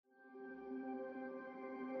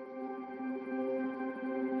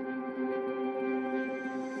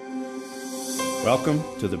Welcome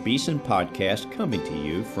to the Beeson Podcast, coming to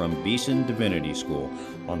you from Beeson Divinity School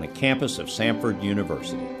on the campus of Samford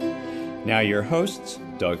University. Now your hosts,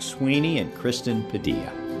 Doug Sweeney and Kristen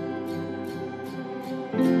Padilla.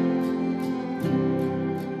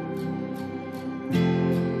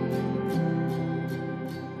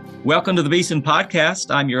 Welcome to the Beeson Podcast.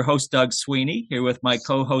 I'm your host, Doug Sweeney, here with my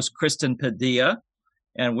co-host, Kristen Padilla,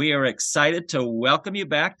 and we are excited to welcome you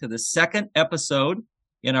back to the second episode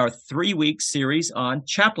in our 3-week series on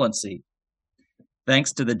chaplaincy.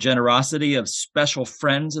 Thanks to the generosity of special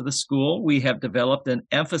friends of the school, we have developed an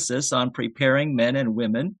emphasis on preparing men and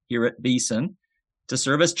women here at Beeson to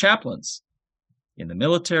serve as chaplains in the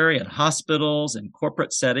military and hospitals and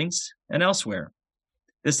corporate settings and elsewhere.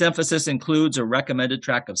 This emphasis includes a recommended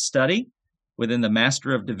track of study within the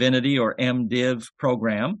Master of Divinity or MDiv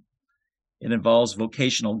program. It involves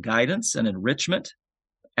vocational guidance and enrichment,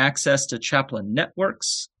 access to chaplain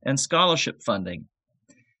networks, and scholarship funding.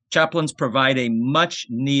 Chaplains provide a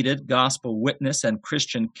much-needed gospel witness and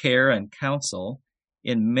Christian care and counsel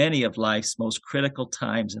in many of life's most critical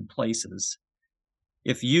times and places.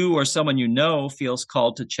 If you or someone you know feels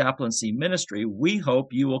called to chaplaincy ministry, we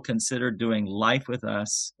hope you will consider doing life with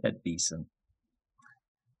us at Beeson.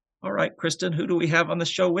 All right, Kristen, who do we have on the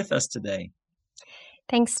show with us today?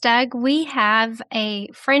 Thanks, Doug. We have a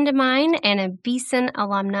friend of mine and a Beeson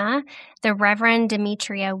alumna, the Reverend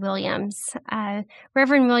Demetrea Williams.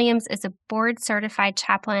 Reverend Williams is a board-certified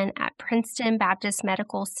chaplain at Princeton Baptist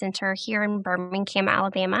Medical Center here in Birmingham,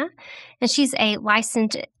 Alabama, and she's a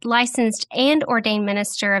licensed and ordained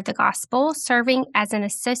minister of the gospel, serving as an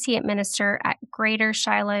associate minister at Greater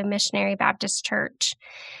Shiloh Missionary Baptist Church.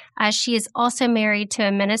 She is also married to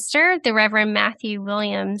a minister, the Reverend Matthew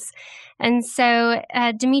Williams. And so,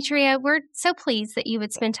 Demetrea, we're so pleased that you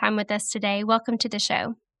would spend time with us today. Welcome to the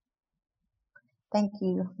show. Thank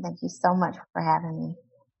you. Thank you so much for having me.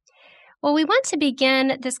 Well, we want to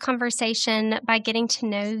begin this conversation by getting to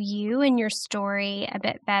know you and your story a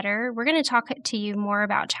bit better. We're going to talk to you more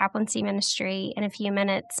about chaplaincy ministry in a few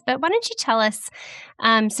minutes, but why don't you tell us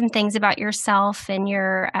some things about yourself and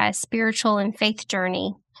your spiritual and faith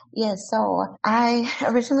journey? Yes, so I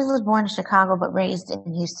originally was born in Chicago, but raised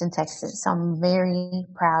in Houston, Texas. So I'm very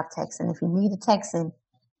proud Texan. If you meet a Texan,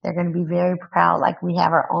 they're going to be very proud, like we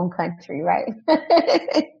have our own country, right?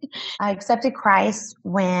 I accepted Christ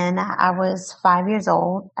when I was 5 years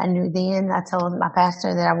old. I knew then, I told my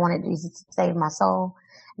pastor that I wanted Jesus to save my soul,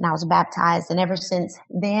 and I was baptized. And ever since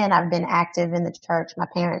then, I've been active in the church. My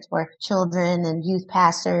parents were children and youth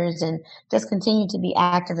pastors and just continued to be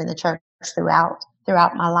active in the church throughout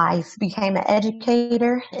my life. Became an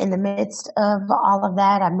educator in the midst of all of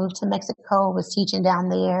that. I moved to Mexico, was teaching down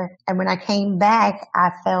there. And when I came back,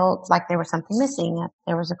 I felt like there was something missing.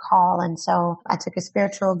 There was a call. And so I took a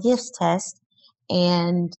spiritual gifts test.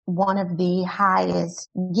 And one of the highest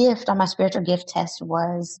gift on my spiritual gift test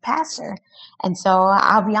was pastor. And so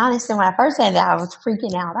I'll be honest, and when I first said that, I was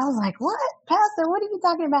freaking out. I was like, what? Pastor, what are you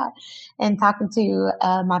talking about? And talking to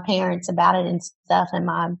my parents about it and stuff. And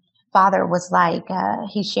my father was like,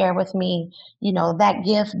 he shared with me, that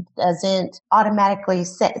gift doesn't automatically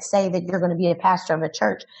say that you're going to be a pastor of a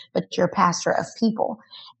church, but you're a pastor of people.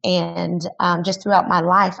 And just throughout my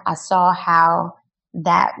life, I saw how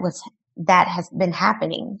that has been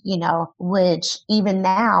happening, which even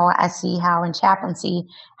now I see how in chaplaincy,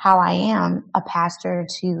 how I am a pastor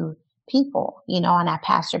to people, and I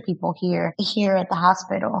pastor people here at the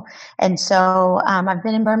hospital. And so I've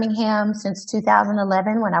been in Birmingham since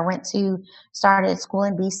 2011 when I started school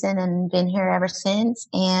in Beeson and been here ever since,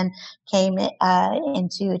 and came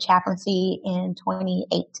into chaplaincy in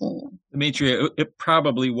 2018. Demetrea, it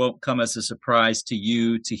probably won't come as a surprise to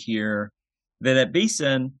you to hear that at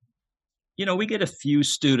Beeson, we get a few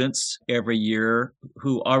students every year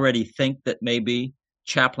who already think that maybe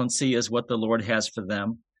chaplaincy is what the Lord has for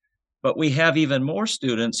them. But we have even more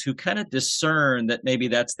students who kind of discern that maybe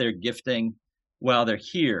that's their gifting while they're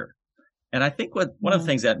here. And I think one of the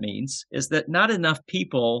things that means is that not enough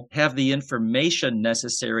people have the information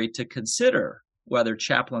necessary to consider whether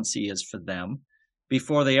chaplaincy is for them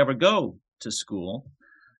before they ever go to school.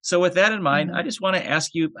 So with that in mind, I just want to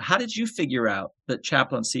ask you, how did you figure out that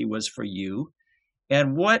chaplaincy was for you?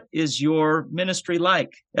 And what is your ministry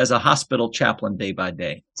like as a hospital chaplain day by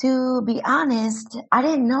day? To be honest, I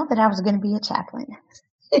didn't know that I was going to be a chaplain.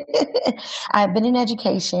 I've been in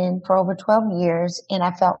education for over 12 years, and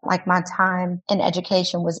I felt like my time in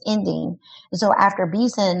education was ending. So after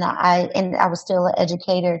Beeson, I was still an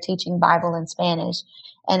educator teaching Bible and Spanish.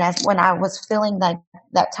 And when I was feeling like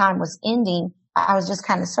that time was ending, I was just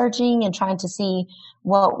kind of searching and trying to see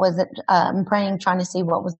what was it, praying, trying to see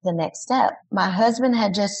what was the next step. My husband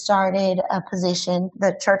had just started a position,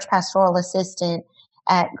 the church pastoral assistant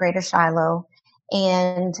at Greater Shiloh.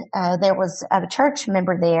 And there was a church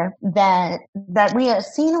member there that we had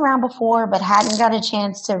seen around before, but hadn't got a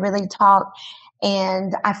chance to really talk.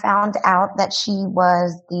 And I found out that she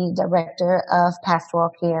was the director of pastoral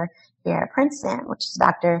care here at Princeton, which is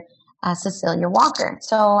Dr. Cecilia Walker.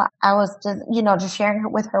 So I was just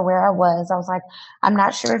sharing with her where I was. I was like, I'm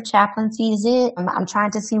not sure if chaplaincy is it. I'm trying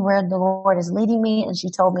to see where the Lord is leading me. And she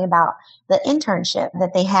told me about the internship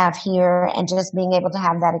that they have here and just being able to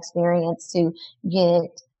have that experience to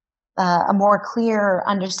get a more clear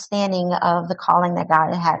understanding of the calling that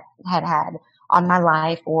God had on my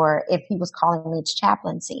life, or if he was calling me to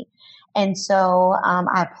chaplaincy. And so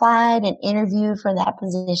I applied and interviewed for that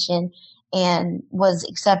position and was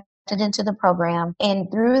accepted into the program. And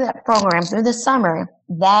through that program, through the summer,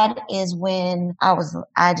 that is when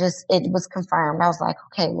it was confirmed. I was like,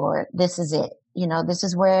 okay, Lord, this is it. This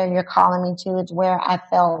is where you're calling me to. It's where I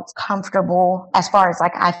felt comfortable as far as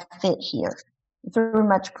like I fit here. Through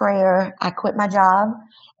much prayer, I quit my job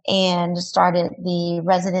and started the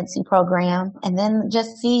residency program. And then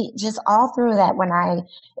just all through that, when I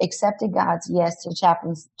accepted God's yes to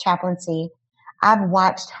chaplaincy, I've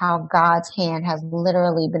watched how God's hand has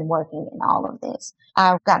literally been working in all of this.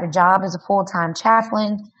 I've got a job as a full-time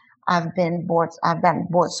chaplain. I've been board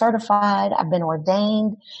certified. I've been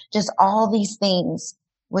ordained. Just all these things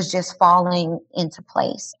was just falling into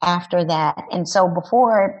place after that. And so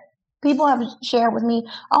before, people have shared with me,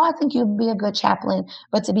 oh, I think you'd be a good chaplain.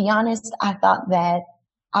 But to be honest, I thought that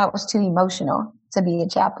I was too emotional to be a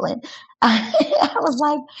chaplain. I was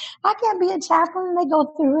like, I can't be a chaplain. They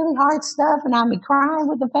go through really hard stuff and I'll be crying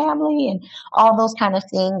with the family and all those kind of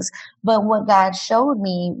things. But what God showed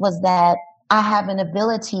me was that I have an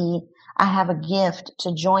ability, I have a gift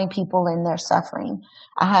to join people in their suffering.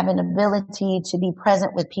 I have an ability to be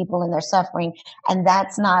present with people in their suffering. And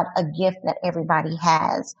that's not a gift that everybody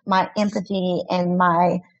has. My empathy and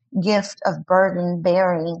my gift of burden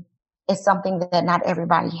bearing is something that not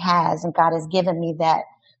everybody has. And God has given me that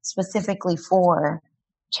specifically for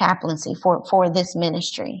chaplaincy, for this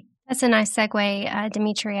ministry. That's a nice segue,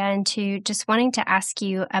 Demetrea, into just wanting to ask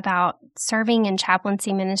you about serving in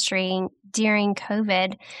chaplaincy ministry during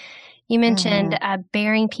COVID. You mentioned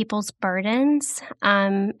bearing people's burdens,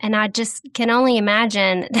 and I just can only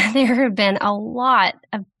imagine that there have been a lot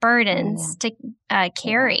of burdens to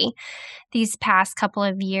carry these past couple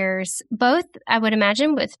of years, both, I would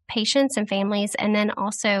imagine, with patients and families, and then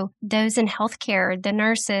also those in healthcare, the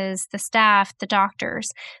nurses, the staff, the doctors.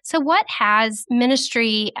 So what has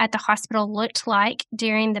ministry at the hospital looked like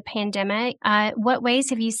during the pandemic? What ways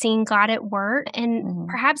have you seen God at work? And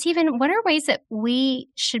perhaps even what are ways that we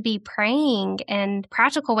should be praying and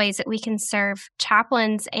practical ways that we can serve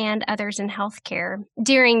chaplains and others in healthcare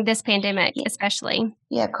during this pandemic, especially?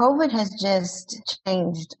 Yeah, COVID has just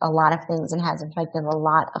changed a lot of things and has affected a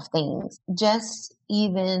lot of things. Just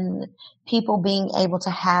even people being able to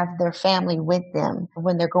have their family with them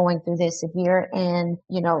when they're going through this. If you're in,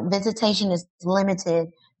 visitation is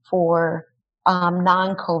limited for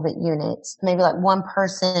non-COVID units, maybe like one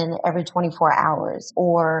person every 24 hours,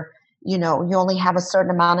 or you only have a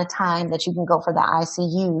certain amount of time that you can go for the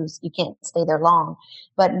ICUs. You can't stay there long.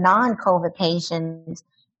 But non-COVID patients,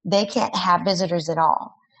 they can't have visitors at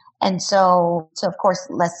all. And so of course,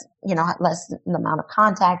 less the amount of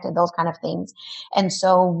contact and those kind of things. And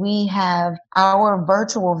so we have our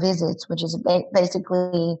virtual visits, which is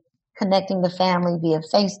basically connecting the family via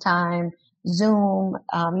FaceTime, Zoom,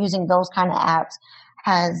 using those kind of apps,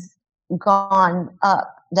 has gone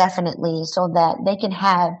up definitely, so that they can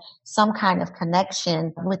have some kind of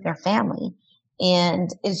connection with their family.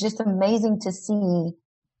 And it's just amazing to see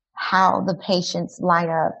how the patients light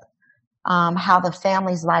up, how the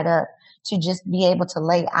families light up, to just be able to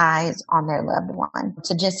lay eyes on their loved one,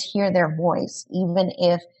 to just hear their voice, even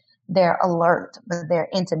if they're alert, but they're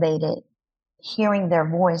intubated. Hearing their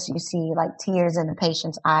voice, you see like tears in the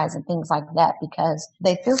patient's eyes and things like that, because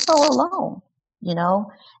they feel so alone,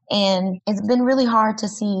 and it's been really hard to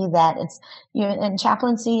see that. In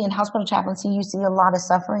chaplaincy and hospital chaplaincy, you see a lot of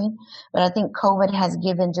suffering, but I think COVID has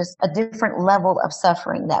given just a different level of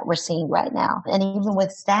suffering that we're seeing right now. And even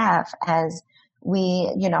with staff, as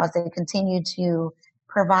as they continue to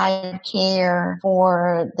provide care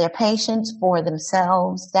for their patients, for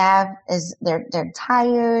themselves, staff they're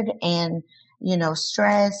tired and,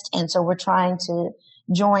 stressed. And so we're trying to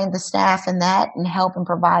join the staff in that and help and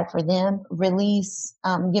provide for them,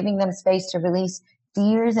 giving them space to release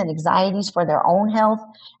fears and anxieties for their own health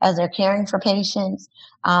as they're caring for patients,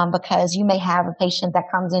 because you may have a patient that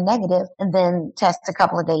comes in negative and then tests a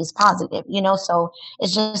couple of days positive, so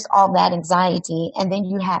it's just all that anxiety. And then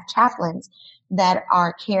you have chaplains that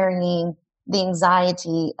are carrying the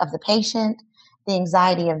anxiety of the patient, the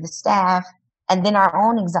anxiety of the staff, and then our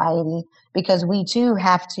own anxiety, because we too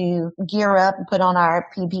have to gear up and put on our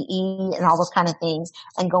PPE and all those kind of things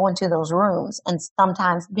and go into those rooms. And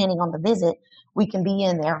sometimes, depending on the visit, we can be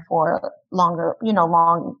in there for longer,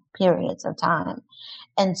 long periods of time.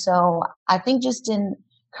 And so I think just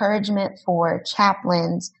encouragement for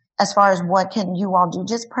chaplains as far as what can you all do,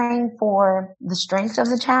 just praying for the strength of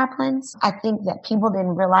the chaplains. I think that people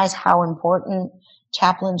didn't realize how important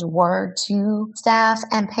chaplains were to staff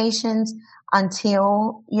and patients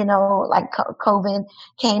until, COVID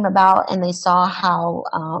came about and they saw how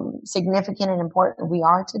significant and important we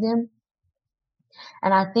are to them.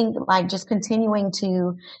 And I think just continuing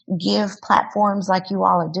to give platforms like you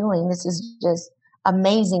all are doing, this is just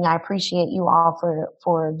amazing. I appreciate you all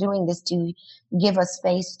for doing this, to give us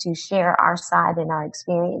space to share our side and our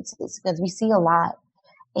experiences, because we see a lot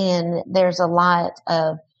and there's a lot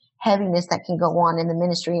of heaviness that can go on in the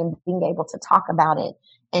ministry, and being able to talk about it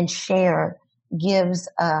and share gives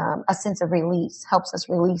a sense of release, helps us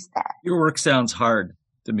release that. Your work sounds hard,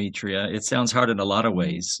 Demetrea. It sounds hard in a lot of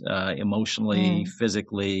ways, emotionally,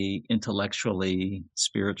 physically, intellectually,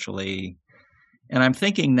 spiritually. And I'm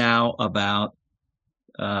thinking now about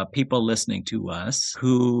people listening to us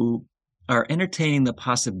who are entertaining the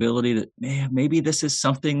possibility that, man, maybe this is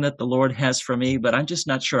something that the Lord has for me, but I'm just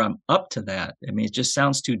not sure I'm up to that. I mean, it just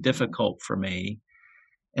sounds too difficult for me.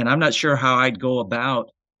 And I'm not sure how I'd go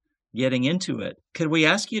about getting into it. Could we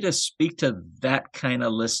ask you to speak to that kind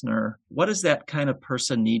of listener? What does that kind of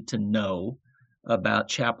person need to know about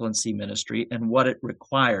chaplaincy ministry and what it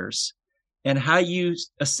requires, and how you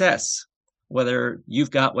assess whether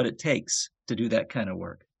you've got what it takes to do that kind of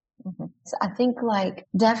work? Mm-hmm. So I think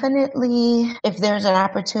definitely if there's an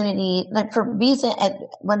opportunity, for Beeson,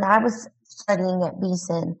 when I was studying at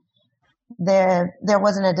Beeson, there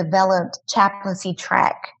wasn't a developed chaplaincy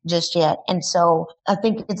track just yet. And so I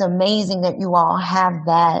think it's amazing that you all have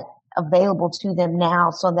that available to them now,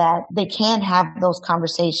 so that they can have those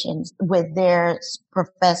conversations with their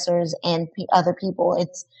professors and other people.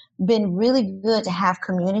 It's been really good to have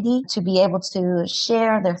community, to be able to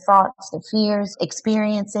share their thoughts, their fears,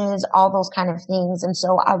 experiences, all those kind of things. And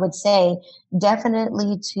so I would say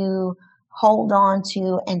definitely to hold on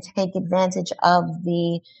to and take advantage of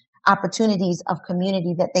the opportunities of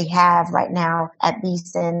community that they have right now at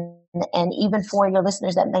Beeson. And even for your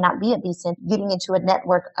listeners that may not be at Beeson, getting into a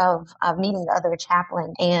network of meeting other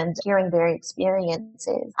chaplains and hearing their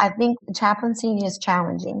experiences. I think chaplaincy is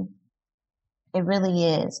challenging. It really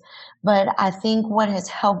is. But I think what has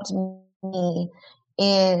helped me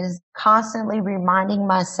is constantly reminding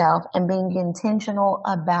myself and being intentional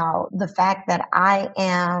about the fact that I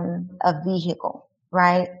am a vehicle,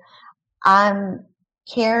 right? I'm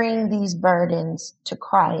carrying these burdens to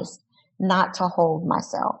Christ, not to hold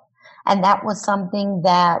myself. And that was something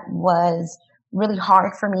that was really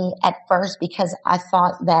hard for me at first, because I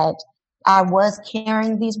thought that I was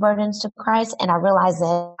carrying these burdens to Christ, and I realized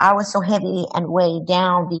that I was so heavy and weighed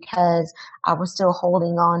down because I was still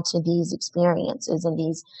holding on to these experiences and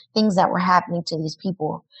these things that were happening to these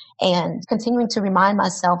people, and continuing to remind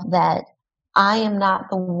myself that I am not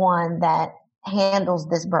the one that handles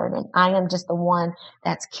this burden. I am just the one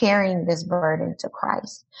that's carrying this burden to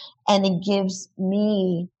Christ. And it gives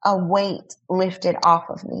me a weight lifted off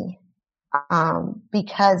of me,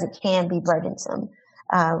 because it can be burdensome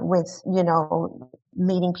with,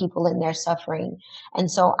 meeting people in their suffering. And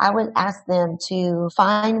so I would ask them to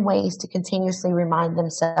find ways to continuously remind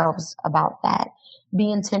themselves about that. Be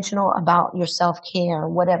intentional about your self-care,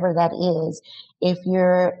 whatever that is. If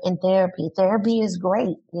you're in therapy is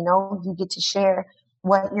great. You get to share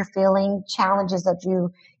what you're feeling, challenges that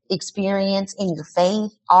you experience in your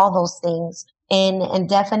faith, all those things. And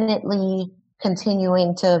definitely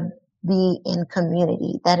continuing to be in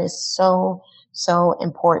community. That is so, so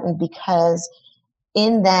important, because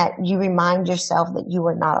in that you remind yourself that you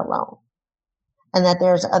are not alone, and that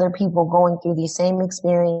there's other people going through these same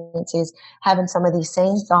experiences, having some of these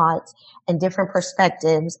same thoughts and different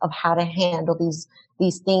perspectives of how to handle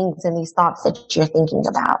these things and these thoughts that you're thinking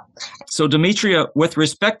about. So, Demetrea, with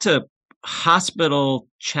respect to hospital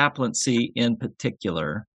chaplaincy in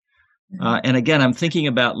particular, and again, I'm thinking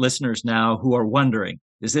about listeners now who are wondering,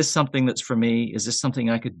 is this something that's for me? Is this something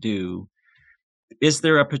I could do? Is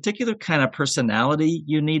there a particular kind of personality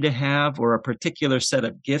you need to have, or a particular set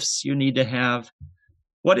of gifts you need to have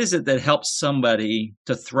What is it that helps somebody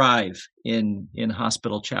to thrive in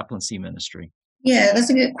hospital chaplaincy ministry? Yeah, that's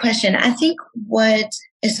a good question. I think what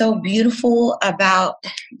is so beautiful about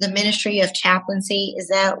the ministry of chaplaincy is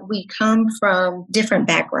that we come from different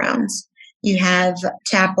backgrounds. You have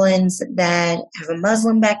chaplains that have a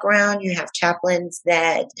Muslim background. You have chaplains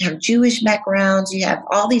that have Jewish backgrounds. You have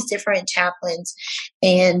all these different chaplains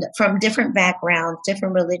and from different backgrounds,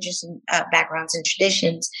 different religious backgrounds and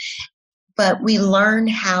traditions. But we learn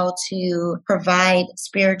how to provide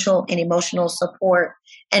spiritual and emotional support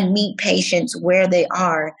and meet patients where they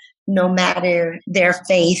are, no matter their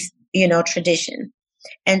faith, tradition.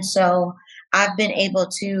 And so I've been able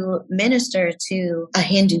to minister to a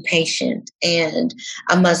Hindu patient and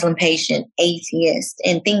a Muslim patient, atheist,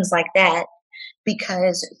 and things like that,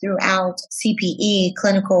 because throughout CPE,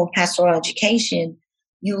 clinical pastoral education,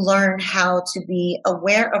 you learn how to be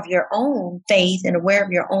aware of your own faith and aware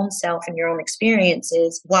of your own self and your own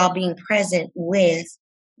experiences while being present with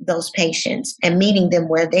those patients and meeting them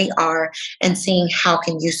where they are and seeing how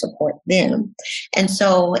can you support them. And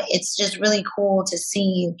so it's just really cool to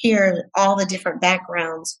hear all the different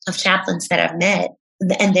backgrounds of chaplains that I've met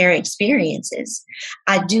and their experiences.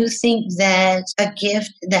 I do think that a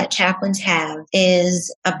gift that chaplains have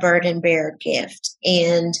is a burden bearer gift,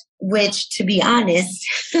 and which, to be honest,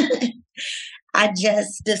 I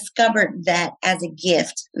just discovered that as a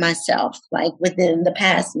gift myself, like within the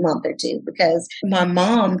past month or two, because my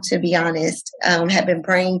mom, to be honest, had been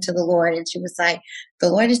praying to the Lord, and she was like, the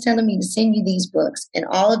Lord is telling me to send you these books. And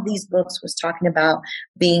all of these books was talking about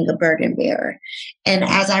being a burden bearer. And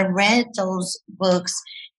as I read those books,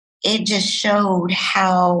 it just showed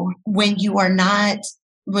how when you are not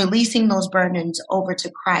releasing those burdens over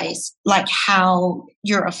to Christ, like how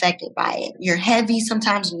you're affected by it. You're heavy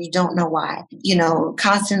sometimes and you don't know why.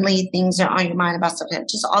 Constantly things are on your mind about stuff,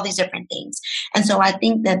 just all these different things. And so I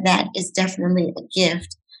think that that is definitely a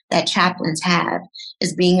gift that chaplains have,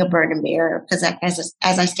 is being a burden bearer. Because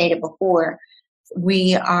as I stated before,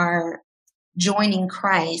 we are joining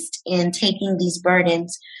Christ in taking these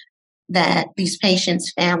burdens that these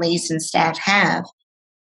patients, families, and staff have,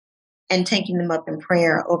 and taking them up in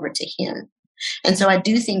prayer over to Him. And so I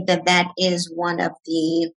do think that that is one of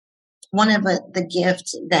the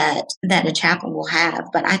gifts that a chaplain will have.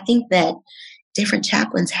 But I think that different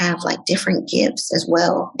chaplains have like different gifts as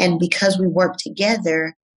well. And because we work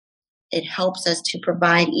together, it helps us to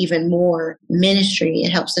provide even more ministry.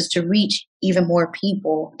 It helps us to reach even more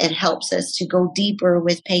people. It helps us to go deeper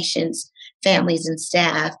with patients, families, and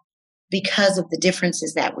staff because of the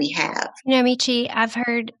differences that we have. Michi, I've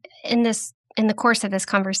heard in the course of this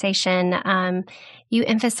conversation, you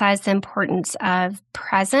emphasize the importance of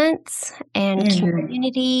presence and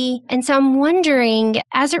community. And so I'm wondering,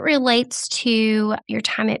 as it relates to your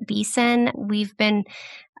time at Beeson, we've been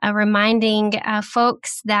reminding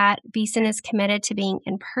folks that Beeson is committed to being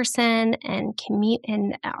in person and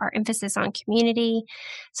our emphasis on community.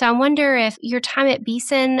 So I wonder if your time at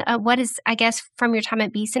Beeson, from your time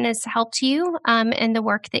at Beeson has helped you in the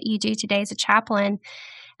work that you do today as a chaplain.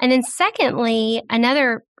 And then secondly,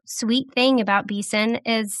 another sweet thing about Beeson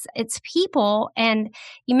is its people. And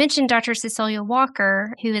you mentioned Dr. Cecilia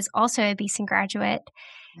Walker, who is also a Beeson graduate.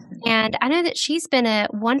 And I know that she's been a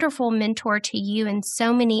wonderful mentor to you and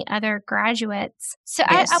so many other graduates. So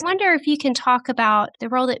yes. I wonder if you can talk about the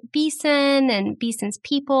role that Beeson and Beeson's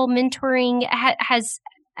people mentoring has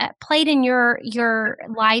played in your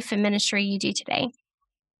life and ministry you do today.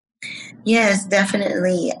 Yes,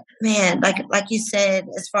 definitely. Man, like you said,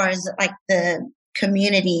 as far as like the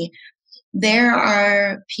community, there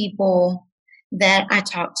are people that I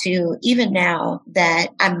talk to even now that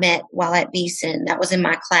I met while at Beeson, that was in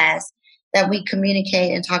my class, that we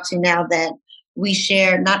communicate and talk to now, that we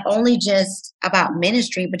share not only just about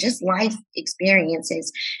ministry, but just life experiences,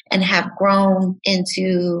 and have grown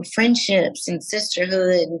into friendships and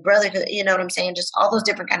sisterhood and brotherhood, you know what I'm saying? Just all those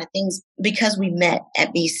different kind of things because we met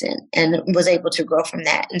at Beeson and was able to grow from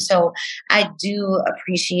that. And so I do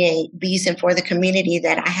appreciate Beeson for the community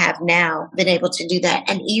that I have now, been able to do that.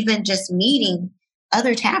 And even just meeting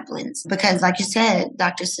other chaplains, because like you said,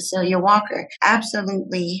 Dr. Cecilia Walker,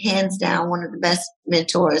 absolutely hands down one of the best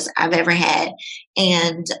mentors I've ever had.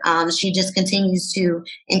 And she just continues to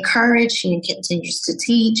encourage, she continues to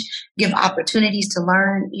teach, give opportunities to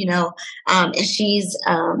learn, and she's,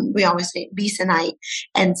 we always say Beesonite.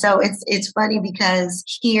 And so it's funny because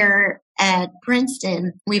here at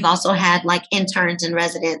Princeton, we've also had like interns and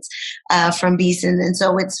residents from Beeson. And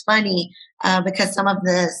so it's funny because some of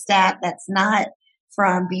the staff that's not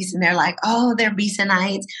from Beeson. They're like, oh, they're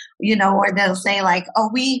Beesonites, or they'll say like, oh,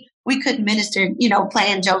 we couldn't minister,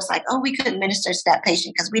 playing jokes like, oh, we couldn't minister to that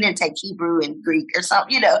patient because we didn't take Hebrew and Greek or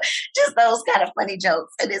something, just those kind of funny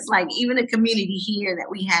jokes. And it's like even a community here that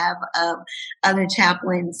we have of other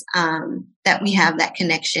chaplains that we have that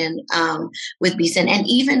connection with Beeson, and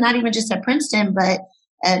even not even just at Princeton, but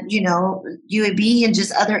at, UAB and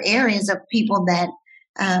just other areas of people that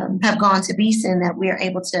have gone to Beeson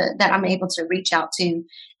that I'm able to reach out to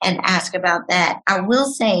and ask about that. I will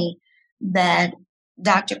say that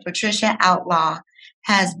Dr. Patricia Outlaw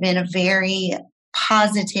has been a very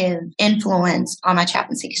positive influence on my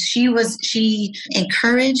chaplaincy because she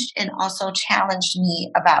encouraged and also challenged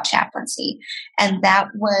me about chaplaincy. And I've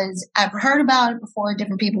heard about it before.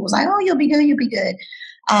 Different people was like, oh, you'll be good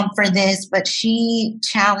for this. But she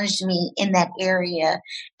challenged me in that area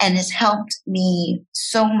and has helped me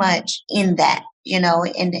so much in that,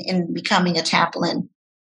 in becoming a chaplain.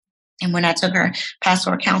 And when I took her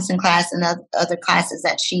pastoral counseling class and other classes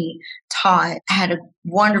that she taught, I had a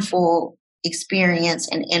wonderful experience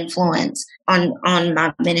and influence on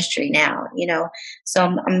my ministry now,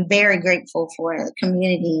 So I'm very grateful for the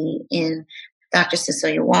community in Dr.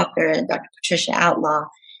 Cecilia Walker and Dr. Patricia Outlaw.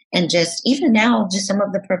 And just even now, just some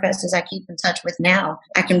of the professors I keep in touch with now,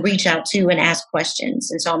 I can reach out to and ask questions.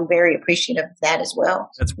 And so I'm very appreciative of that as well.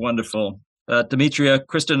 That's wonderful. Demetrea,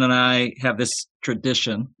 Kristen and I have this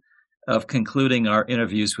tradition of concluding our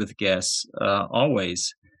interviews with guests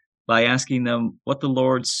always by asking them what the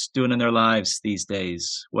Lord's doing in their lives these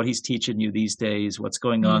days, what he's teaching you these days, what's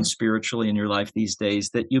going on spiritually in your life these days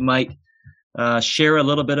that you might share a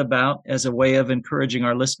little bit about as a way of encouraging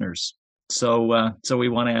our listeners. So we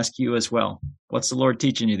want to ask you as well, what's the Lord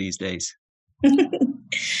teaching you these days?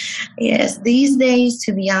 Yes, these days,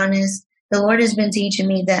 to be honest, the Lord has been teaching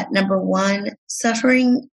me that, number one,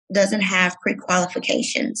 suffering doesn't have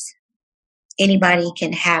pre-qualifications. Anybody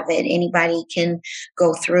can have it. Anybody can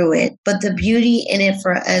go through it. But the beauty in it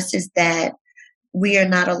for us is that we are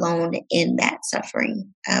not alone in that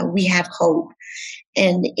suffering. We have hope.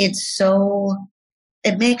 And it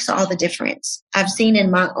makes all the difference. I've seen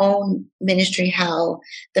in my own ministry how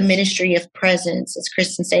the ministry of presence, as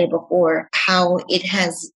Kristen said before, how it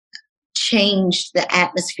has changed the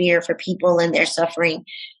atmosphere for people in their suffering.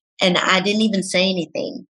 And I didn't even say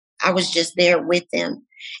anything. I was just there with them.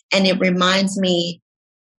 And it reminds me,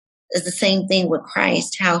 it's the same thing with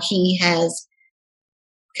Christ, how he has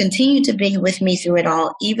continued to be with me through it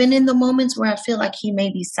all. Even in the moments where I feel like he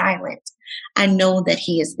may be silent, I know that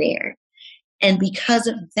he is there. And because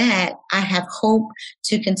of that, I have hope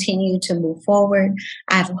to continue to move forward.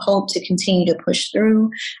 I have hope to continue to push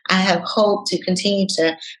through. I have hope to continue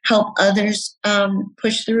to help others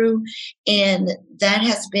push through. And that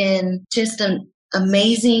has been just an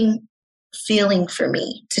amazing feeling for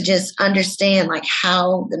me to just understand like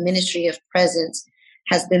how the ministry of presence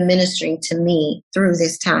has been ministering to me through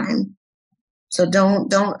this time. So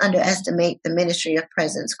don't underestimate the ministry of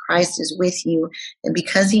presence. Christ is with you. And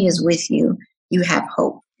because he is with you, you have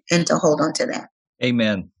hope, and to hold on to that.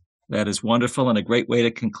 Amen. That is wonderful and a great way to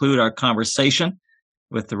conclude our conversation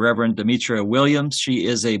with the Reverend Demetrea Williams. She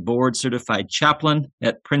is a board-certified chaplain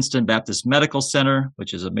at Princeton Baptist Medical Center,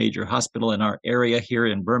 which is a major hospital in our area here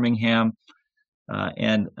in Birmingham,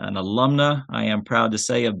 and an alumna, I am proud to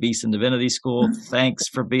say, of Beeson Divinity School. Thanks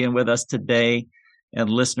for being with us today. And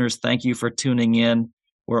listeners, thank you for tuning in.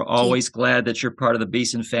 We're always glad that you're part of the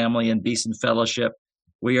Beeson family and Beeson Fellowship.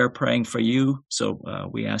 We are praying for you, so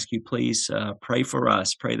we ask you, please pray for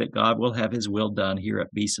us. Pray that God will have his will done here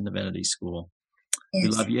at Beeson Divinity School. Yes. We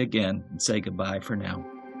love you again, and say goodbye for now.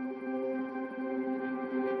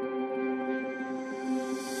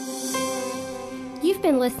 You've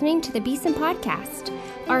been listening to the Beeson Podcast.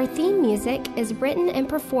 Our theme music is written and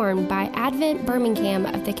performed by Advent Birmingham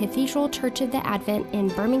of the Cathedral Church of the Advent in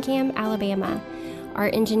Birmingham, Alabama.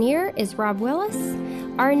 Our engineer is Rob Willis.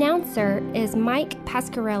 Our announcer is Mike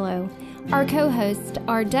Pasquarello. Our co-hosts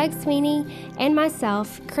are Doug Sweeney and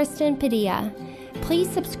myself, Kristen Padilla. Please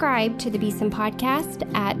subscribe to the Beeson Podcast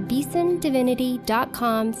at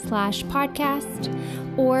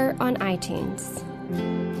beesondivinity.com/podcast or on iTunes.